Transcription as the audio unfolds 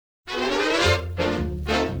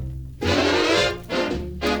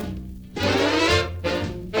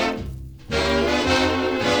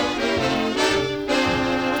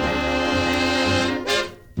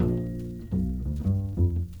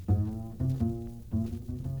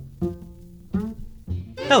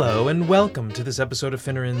Hello and welcome to this episode of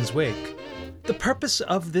Finneran's Wake. The purpose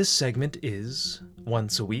of this segment is,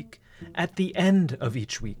 once a week, at the end of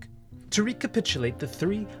each week, to recapitulate the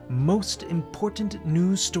three most important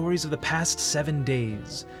news stories of the past 7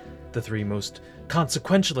 days, the three most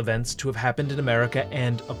consequential events to have happened in America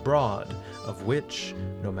and abroad, of which,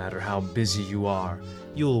 no matter how busy you are,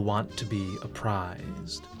 you'll want to be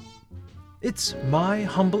apprised. It's my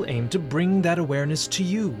humble aim to bring that awareness to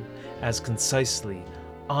you as concisely,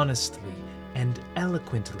 honestly, and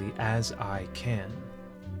eloquently as I can.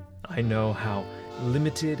 I know how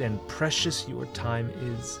limited and precious your time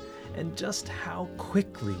is, and just how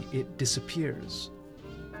quickly it disappears.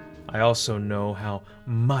 I also know how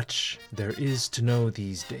much there is to know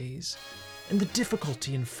these days, and the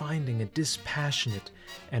difficulty in finding a dispassionate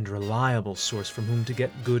and reliable source from whom to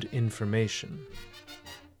get good information.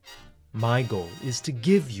 My goal is to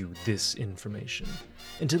give you this information,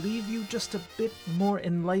 and to leave you just a bit more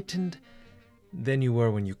enlightened than you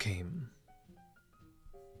were when you came.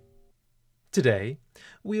 Today,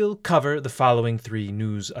 we'll cover the following three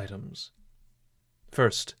news items.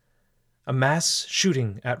 First, a mass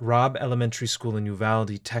shooting at Robb Elementary School in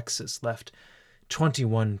Uvalde, Texas, left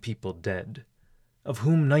 21 people dead, of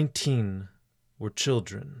whom 19 were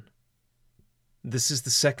children. This is the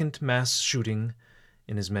second mass shooting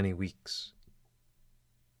in as many weeks.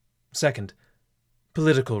 Second,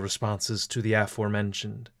 political responses to the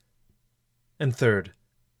aforementioned. And third,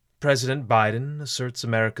 President Biden asserts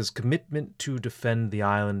America's commitment to defend the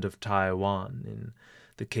island of Taiwan in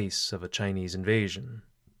the case of a Chinese invasion.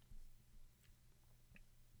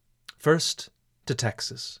 First, to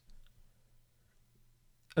Texas.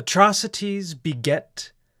 Atrocities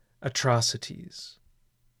beget atrocities.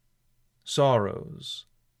 Sorrows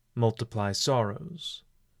multiply sorrows,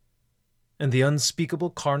 and the unspeakable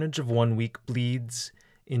carnage of 1 week bleeds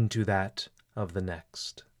into that of the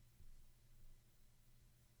next.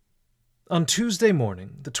 On Tuesday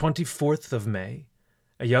morning, the 24th of May,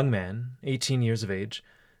 a young man, 18 years of age,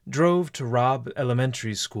 drove to Robb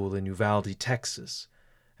Elementary School in Uvalde, Texas,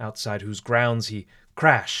 outside whose grounds he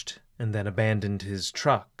crashed and then abandoned his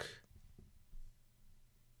truck.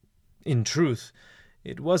 In truth,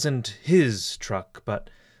 it wasn't his truck, but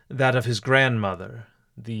that of his grandmother,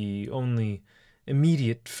 the only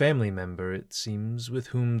immediate family member, it seems, with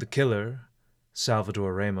whom the killer,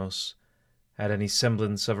 Salvador Ramos, had any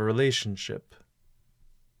semblance of a relationship.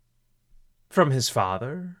 From his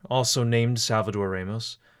father, also named Salvador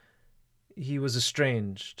Ramos, he was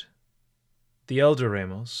estranged. The elder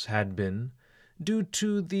Ramos had been, due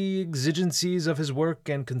to the exigencies of his work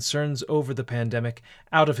and concerns over the pandemic,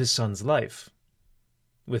 out of his son's life.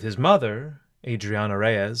 With his mother, Adriana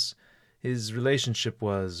Reyes, his relationship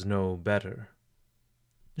was no better.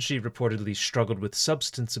 She reportedly struggled with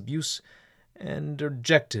substance abuse and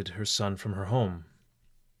ejected her son from her home.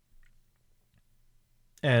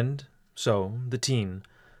 And so the teen,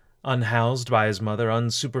 unhoused by his mother,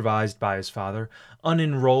 unsupervised by his father,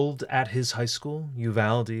 unenrolled at his high school,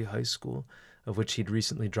 Uvalde High School, of which he'd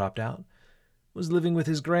recently dropped out, was living with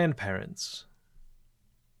his grandparents.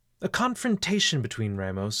 A confrontation between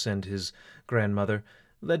Ramos and his grandmother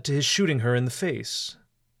led to his shooting her in the face.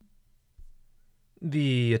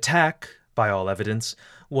 The attack, by all evidence,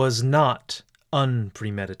 was not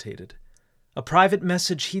unpremeditated. A private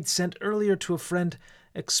message he'd sent earlier to a friend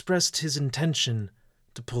expressed his intention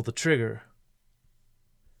to pull the trigger.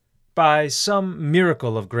 By some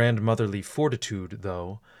miracle of grandmotherly fortitude,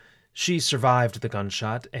 though, she survived the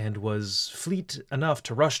gunshot and was fleet enough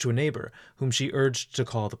to rush to a neighbor, whom she urged to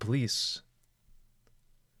call the police.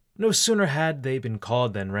 No sooner had they been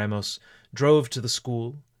called than Ramos drove to the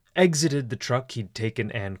school, exited the truck he'd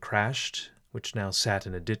taken and crashed, which now sat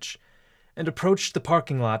in a ditch, and approached the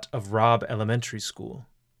parking lot of Robb Elementary School.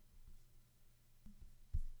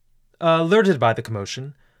 Alerted by the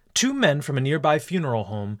commotion, 2 men from a nearby funeral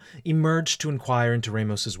home emerged to inquire into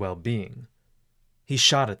Ramos's well-being. He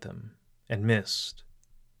shot at them and missed.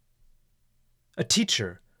 A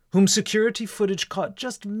teacher, whom security footage caught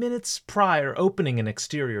just minutes prior opening an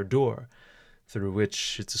exterior door, through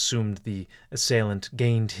which it's assumed the assailant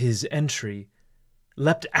gained his entry,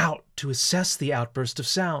 leapt out to assess the outburst of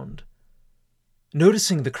sound.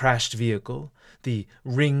 Noticing the crashed vehicle, the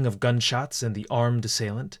ring of gunshots, and the armed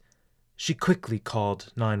assailant, she quickly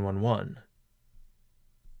called 911.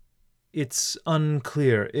 It's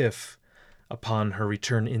unclear if, upon her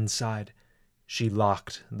return inside, she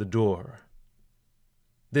locked the door.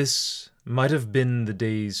 This might have been the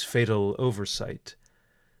day's fatal oversight,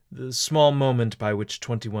 the small moment by which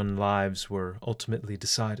 21 lives were ultimately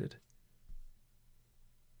decided.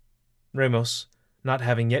 Ramos, not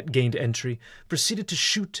having yet gained entry, proceeded to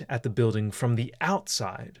shoot at the building from the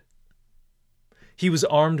outside. He was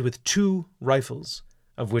armed with 2 rifles,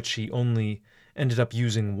 of which he only ended up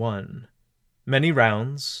using 1, many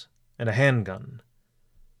rounds, and a handgun.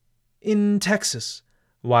 In Texas,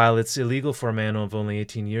 while it's illegal for a man of only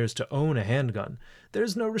 18 years to own a handgun, there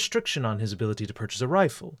is no restriction on his ability to purchase a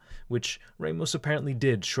rifle, which Ramos apparently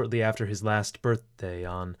did shortly after his last birthday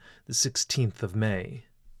on the 16th of May.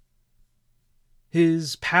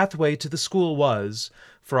 His pathway to the school was,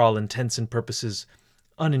 for all intents and purposes,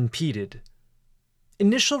 unimpeded.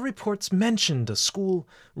 Initial reports mentioned a school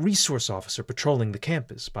resource officer patrolling the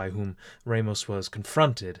campus, by whom Ramos was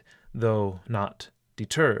confronted, though not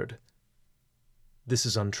deterred. This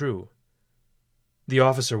is untrue. The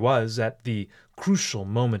officer was, at the crucial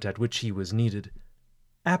moment at which he was needed,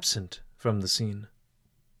 absent from the scene.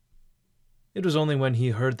 It was only when he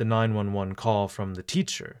heard the 911 call from the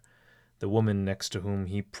teacher, the woman next to whom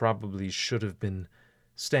he probably should have been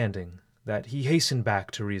standing, that he hastened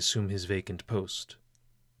back to reassume his vacant post.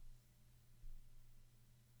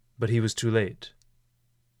 But he was too late.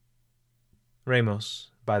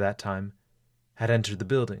 Ramos, by that time, had entered the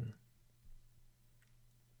building.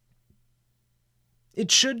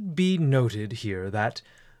 It should be noted here that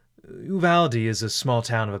Uvalde is a small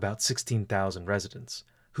town of about 16,000 residents,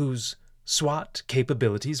 whose SWAT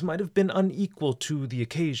capabilities might have been unequal to the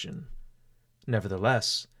occasion.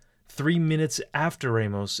 Nevertheless, 3 minutes after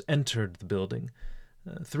Ramos entered the building,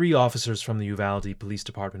 3 officers from the Uvalde Police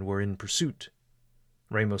Department were in pursuit.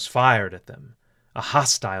 Ramos fired at them, a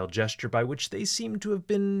hostile gesture by which they seemed to have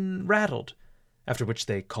been rattled, after which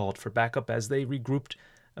they called for backup as they regrouped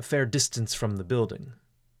a fair distance from the building.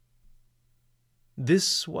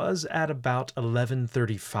 This was at about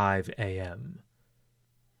 11:35 a.m.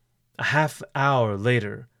 A half hour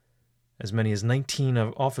later, as many as 19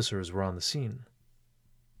 officers were on the scene.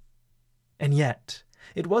 And yet,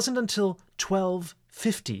 it wasn't until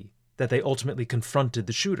 12:50 that they ultimately confronted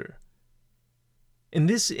the shooter. In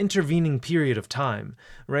this intervening period of time,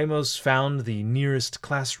 Ramos found the nearest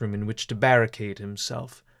classroom in which to barricade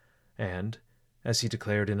himself, and, as he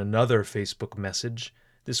declared in another Facebook message,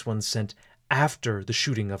 this one sent after the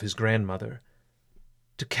shooting of his grandmother,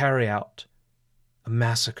 to carry out a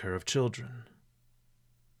massacre of children.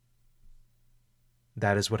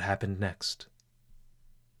 That is what happened next.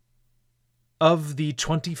 Of the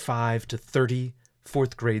 25 to 30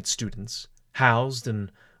 fourth-grade students housed in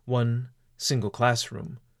one single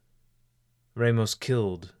classroom, Ramos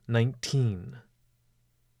killed 19.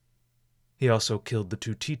 He also killed the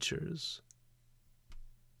 2 teachers.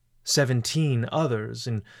 17 others,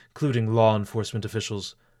 including law enforcement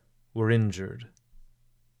officials, were injured.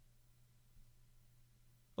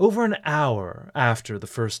 Over an hour after the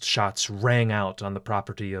first shots rang out on the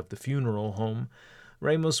property of the funeral home,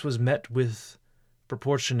 Ramos was met with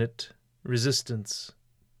proportionate resistance.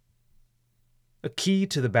 A key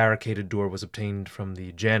to the barricaded door was obtained from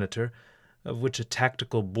the janitor, of which a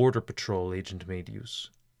tactical Border Patrol agent made use.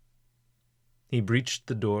 He breached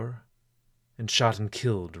the door and shot and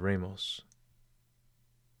killed Ramos.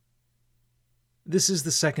 This is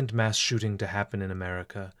the second mass shooting to happen in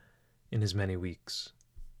America in as many weeks.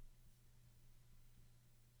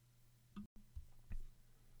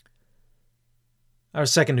 Our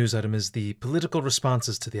second news item is the political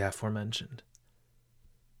responses to the aforementioned.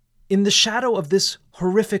 In the shadow of this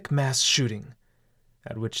horrific mass shooting,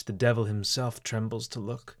 at which the devil himself trembles to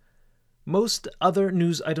look, most other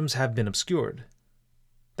news items have been obscured.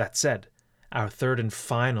 That said, our third and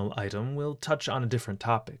final item will touch on a different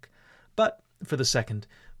topic, but for the second,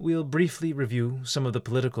 we'll briefly review some of the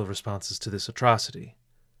political responses to this atrocity.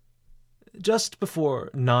 Just before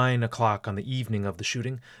 9 o'clock on the evening of the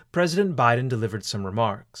shooting, President Biden delivered some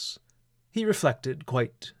remarks. He reflected,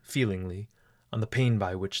 quite feelingly, on the pain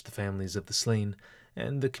by which the families of the slain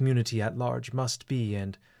and the community at large must be,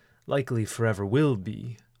 and likely forever will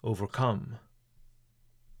be, overcome.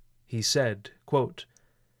 He said, quote,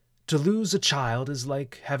 "To lose a child is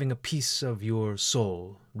like having a piece of your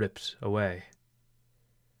soul ripped away.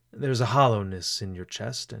 There's a hollowness in your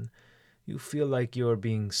chest, and you feel like you're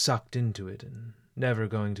being sucked into it and never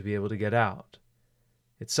going to be able to get out.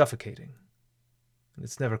 It's suffocating, and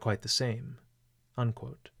it's never quite the same."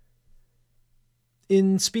 Unquote.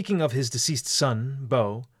 In speaking of his deceased son,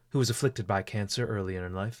 Beau, who was afflicted by cancer earlier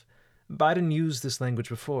in life, Biden used this language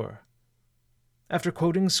before. After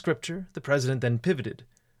quoting scripture, the president then pivoted,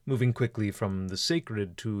 moving quickly from the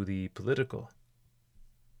sacred to the political.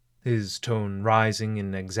 His tone rising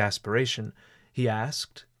in exasperation, he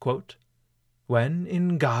asked, quote, "When,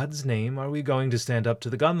 in God's name, are we going to stand up to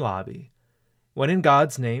the gun lobby? When, in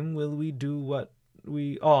God's name, will we do what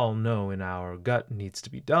we all know in our gut needs to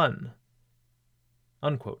be done."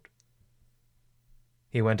 Unquote.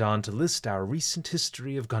 He went on to list our recent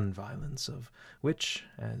history of gun violence, of which,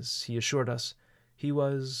 as he assured us, he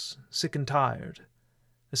was sick and tired,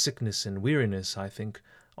 a sickness and weariness I think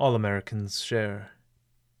all Americans share.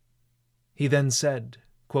 He then said,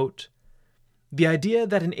 quote, "The idea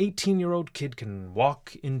that an 18-year-old kid can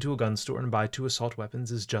walk into a gun store and buy 2 assault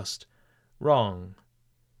weapons is just wrong.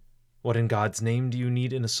 What in God's name do you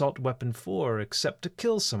need an assault weapon for except to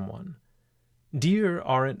kill someone? Deer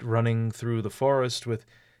aren't running through the forest with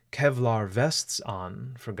Kevlar vests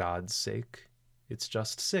on, for God's sake. It's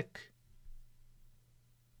just sick."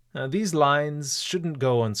 These lines shouldn't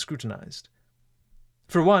go unscrutinized.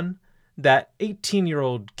 For one, that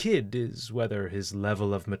 18-year-old kid is, whether his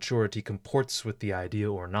level of maturity comports with the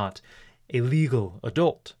idea or not, a legal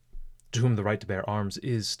adult, to whom the right to bear arms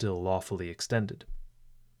is still lawfully extended.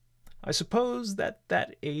 I suppose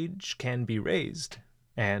that age can be raised,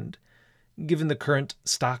 and, given the current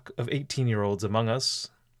stock of 18-year-olds among us,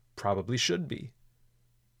 probably should be.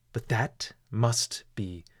 But that must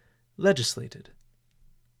be legislated.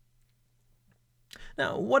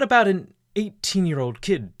 Now, what about an 18-year-old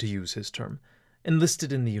kid, to use his term,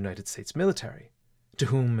 enlisted in the United States military, to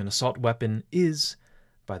whom an assault weapon is,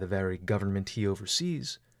 by the very government he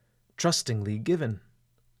oversees, trustingly given?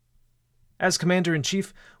 As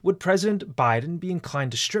Commander-in-Chief, would President Biden be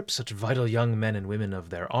inclined to strip such vital young men and women of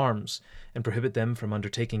their arms and prohibit them from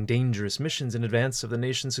undertaking dangerous missions in advance of the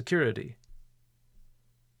nation's security?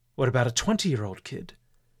 What about a 20-year-old kid?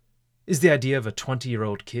 Is the idea of a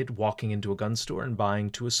 20-year-old kid walking into a gun store and buying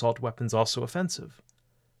 2 assault weapons also offensive?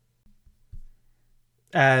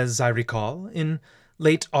 As I recall, in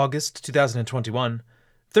late August 2021,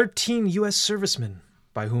 13 U.S. servicemen,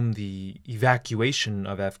 by whom the evacuation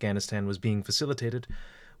of Afghanistan was being facilitated,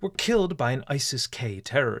 were killed by an ISIS-K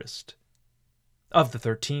terrorist. Of the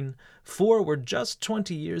 13, 4 were just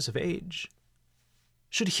 20 years of age.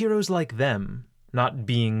 Should heroes like them, not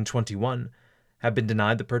being 21, have been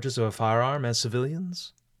denied the purchase of a firearm as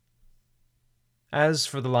civilians? As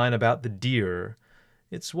for the line about the deer,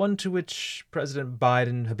 it's one to which President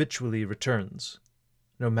Biden habitually returns,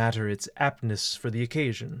 no matter its aptness for the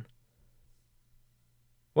occasion.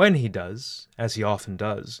 When he does, as he often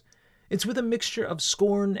does, it's with a mixture of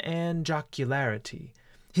scorn and jocularity.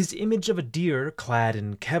 His image of a deer clad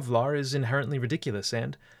in Kevlar is inherently ridiculous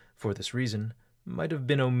and, for this reason, might have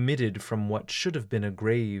been omitted from what should have been a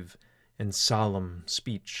grave and solemn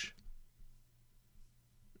speech.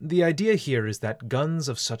 The idea here is that guns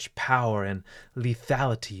of such power and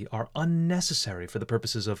lethality are unnecessary for the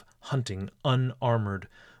purposes of hunting unarmored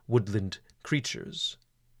woodland creatures.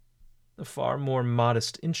 A far more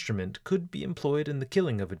modest instrument could be employed in the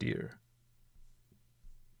killing of a deer.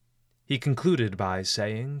 He concluded by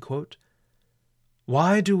saying, quote,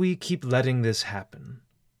 "Why do we keep letting this happen?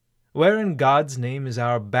 Where in God's name is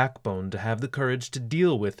our backbone to have the courage to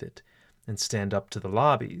deal with it and stand up to the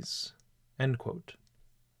lobbies?" End quote.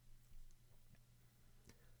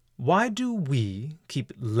 Why do we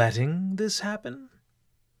keep letting this happen?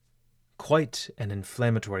 Quite an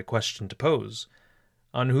inflammatory question to pose,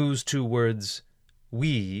 on whose 2 words,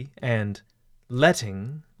 we and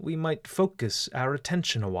letting, we might focus our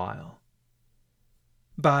attention a while.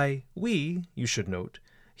 By we, you should note,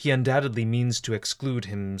 he undoubtedly means to exclude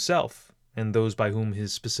himself and those by whom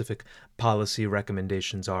his specific policy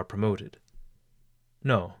recommendations are promoted.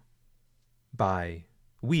 No, by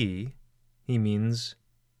we, he means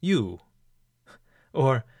you,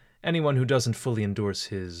 or anyone who doesn't fully endorse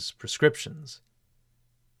his prescriptions.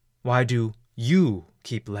 Why do you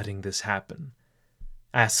keep letting this happen?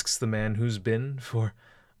 Asks the man who's been, for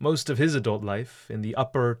most of his adult life, in the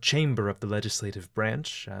upper chamber of the legislative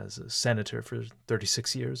branch as a senator for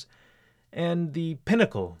 36 years, and the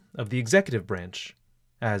pinnacle of the executive branch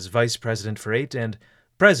as vice president for 8 and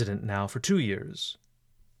president now for 2 years.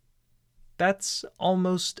 That's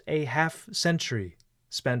almost a half-century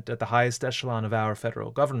spent at the highest echelon of our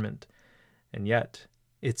federal government, and yet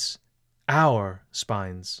it's our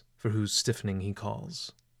spines for whose stiffening he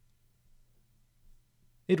calls.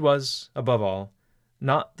 It was, above all,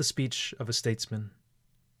 not the speech of a statesman,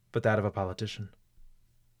 but that of a politician.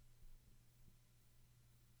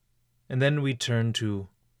 And then we turn to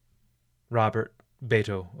Robert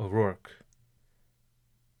Beto O'Rourke.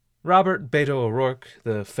 Robert Beto O'Rourke,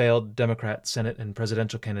 the failed Democrat Senate and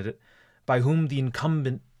presidential candidate by whom the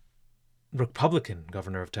incumbent Republican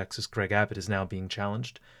governor of Texas, Greg Abbott, is now being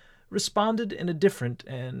challenged, responded in a different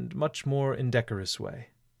and much more indecorous way.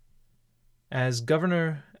 As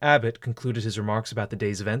Governor Abbott concluded his remarks about the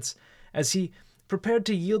day's events, as he Prepared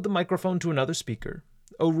to yield the microphone to another speaker,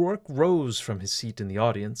 O'Rourke rose from his seat in the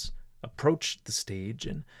audience, approached the stage,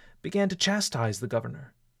 and began to chastise the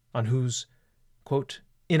governor, on whose, quote,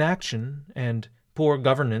 inaction and poor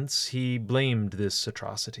governance he blamed this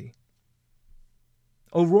atrocity.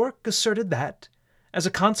 O'Rourke asserted that, as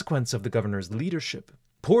a consequence of the governor's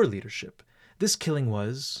poor leadership, this killing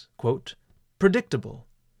was, quote, predictable.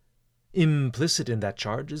 Implicit in that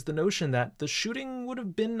charge is the notion that the shooting would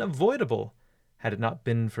have been avoidable had it not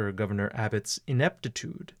been for Governor Abbott's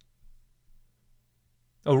ineptitude.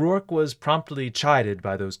 O'Rourke was promptly chided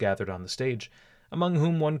by those gathered on the stage, among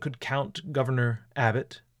whom one could count Governor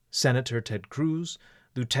Abbott, Senator Ted Cruz,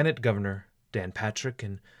 Lieutenant Governor Dan Patrick,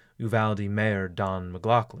 and Uvalde Mayor Don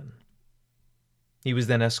McLaughlin. He was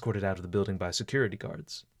then escorted out of the building by security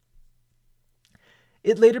guards.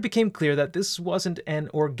 It later became clear that this wasn't an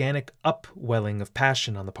organic upwelling of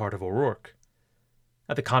passion on the part of O'Rourke.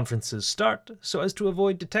 At the conference's start, so as to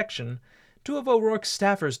avoid detection, 2 of O'Rourke's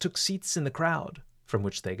staffers took seats in the crowd, from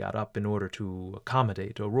which they got up in order to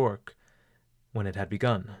accommodate O'Rourke when it had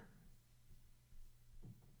begun.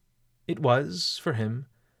 It was, for him,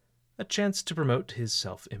 a chance to promote his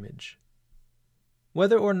self-image.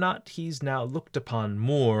 Whether or not he's now looked upon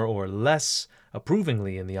more or less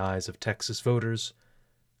approvingly in the eyes of Texas voters,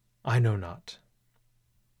 I know not.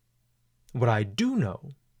 What I do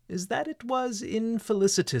know is that it was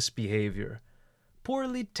infelicitous behavior,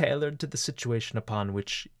 poorly tailored to the situation upon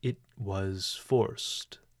which it was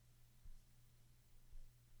forced.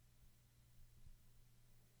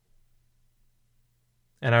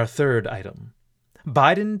 And our third item,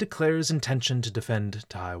 Biden declares intention to defend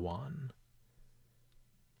Taiwan.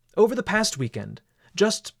 Over the past weekend,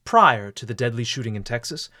 just prior to the deadly shooting in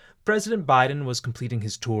Texas, President Biden was completing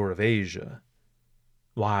his tour of Asia.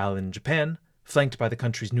 While in Japan, flanked by the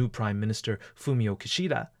country's new Prime Minister Fumio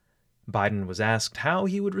Kishida, Biden was asked how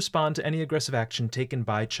he would respond to any aggressive action taken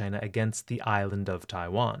by China against the island of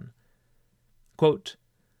Taiwan. Quote,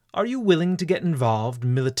 "Are you willing to get involved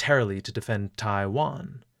militarily to defend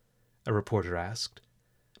Taiwan?" a reporter asked,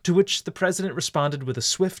 to which the president responded with a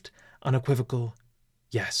swift, unequivocal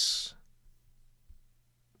yes.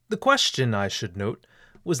 The question, I should note,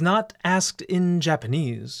 was not asked in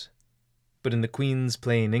Japanese, but in the Queen's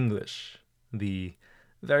plain English, the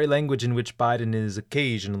very language in which Biden is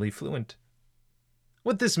occasionally fluent.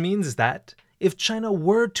 What this means is that, if China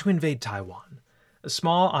were to invade Taiwan, a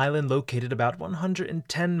small island located about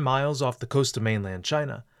 110 miles off the coast of mainland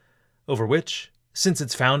China, over which, since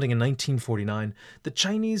its founding in 1949, the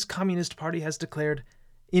Chinese Communist Party has declared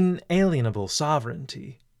inalienable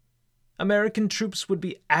sovereignty, American troops would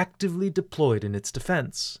be actively deployed in its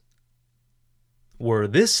defense. Were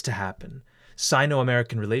this to happen,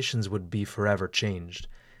 Sino-American relations would be forever changed,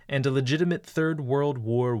 and a legitimate Third World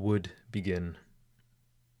War would begin.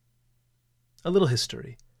 A little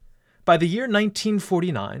history. By the year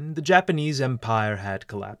 1949, the Japanese Empire had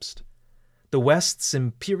collapsed. The West's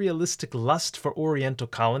imperialistic lust for Oriental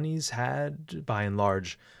colonies had, by and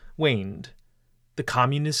large, waned. The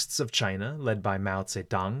Communists of China, led by Mao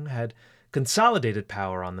Zedong, had consolidated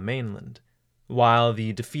power on the mainland, while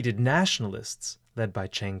the defeated nationalists, led by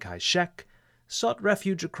Chiang Kai-shek, sought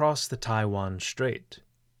refuge across the Taiwan Strait.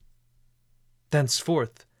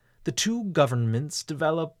 Thenceforth, the two governments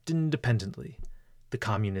developed independently, the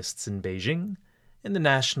Communists in Beijing and the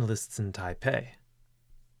Nationalists in Taipei.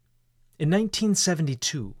 In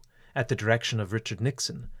 1972, at the direction of Richard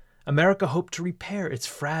Nixon, America hoped to repair its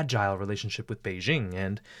fragile relationship with Beijing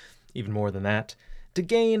and, even more than that, to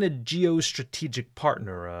gain a geostrategic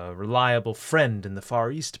partner, a reliable friend in the Far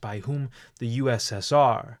East by whom the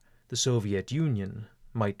USSR, the Soviet Union,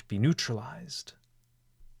 might be neutralized.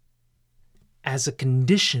 As a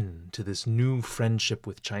condition to this new friendship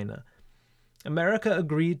with China, America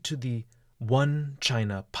agreed to the One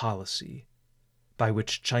China policy, by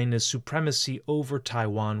which China's supremacy over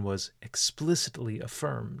Taiwan was explicitly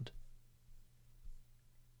affirmed.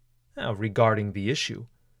 Now, regarding the issue,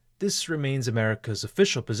 this remains America's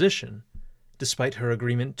official position, despite her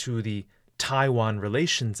agreement to the Taiwan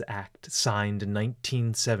Relations Act signed in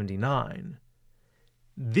 1979.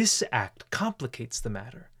 This act complicates the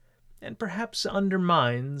matter, and perhaps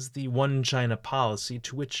undermines the One China policy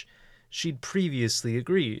to which she'd previously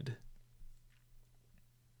agreed.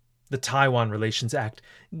 The Taiwan Relations Act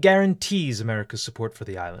guarantees America's support for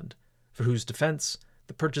the island, for whose defense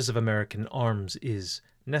the purchase of American arms is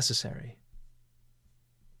necessary.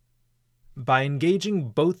 By engaging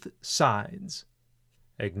both sides,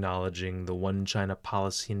 acknowledging the One China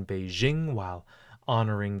policy in Beijing while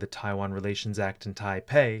honoring the Taiwan Relations Act in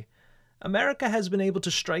Taipei, America has been able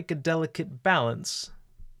to strike a delicate balance.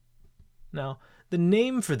 Now, The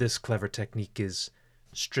name for this clever technique is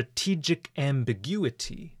strategic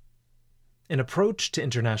ambiguity, an approach to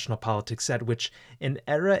international politics at which an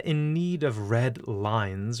era in need of red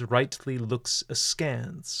lines rightly looks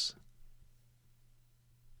askance.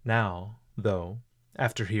 Now, though,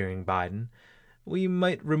 after hearing Biden, we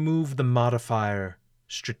might remove the modifier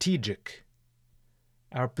strategic.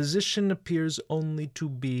 Our position appears only to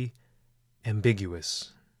be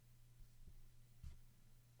ambiguous.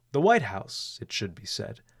 The White House, it should be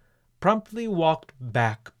said, promptly walked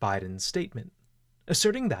back Biden's statement,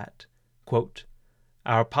 asserting that, quote,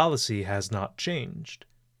 "Our policy has not changed.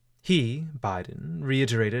 He, Biden,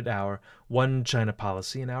 reiterated our One China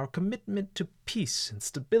policy and our commitment to peace and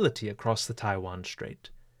stability across the Taiwan Strait.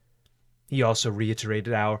 He also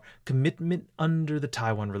reiterated our commitment under the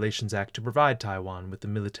Taiwan Relations Act to provide Taiwan with the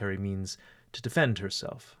military means to defend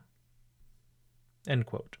herself." End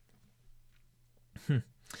quote.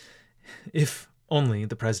 If only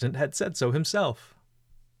the president had said so himself.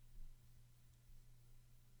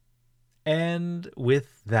 And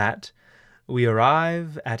with that, we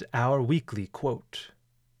arrive at our weekly quote.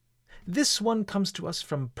 This one comes to us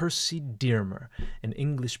from Percy Dearmer, an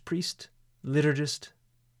English priest, liturgist,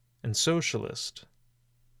 and socialist.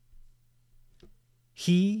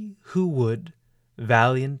 "He who would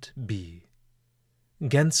valiant be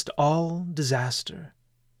 'gainst all disaster,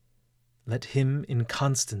 let him in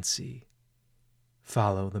constancy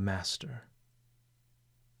follow the master."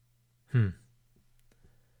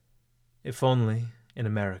 If only, in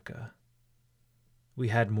America, we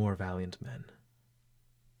had more valiant men.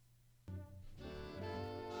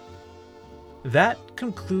 That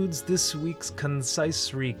concludes this week's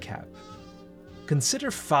concise recap.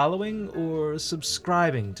 Consider following or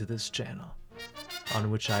subscribing to this channel,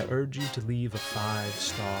 on which I urge you to leave a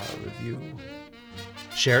 5-star review.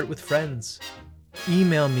 Share it with friends.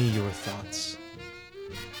 Email me your thoughts.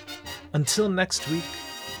 Until next week,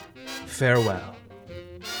 farewell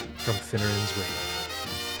from Finneran's Wake.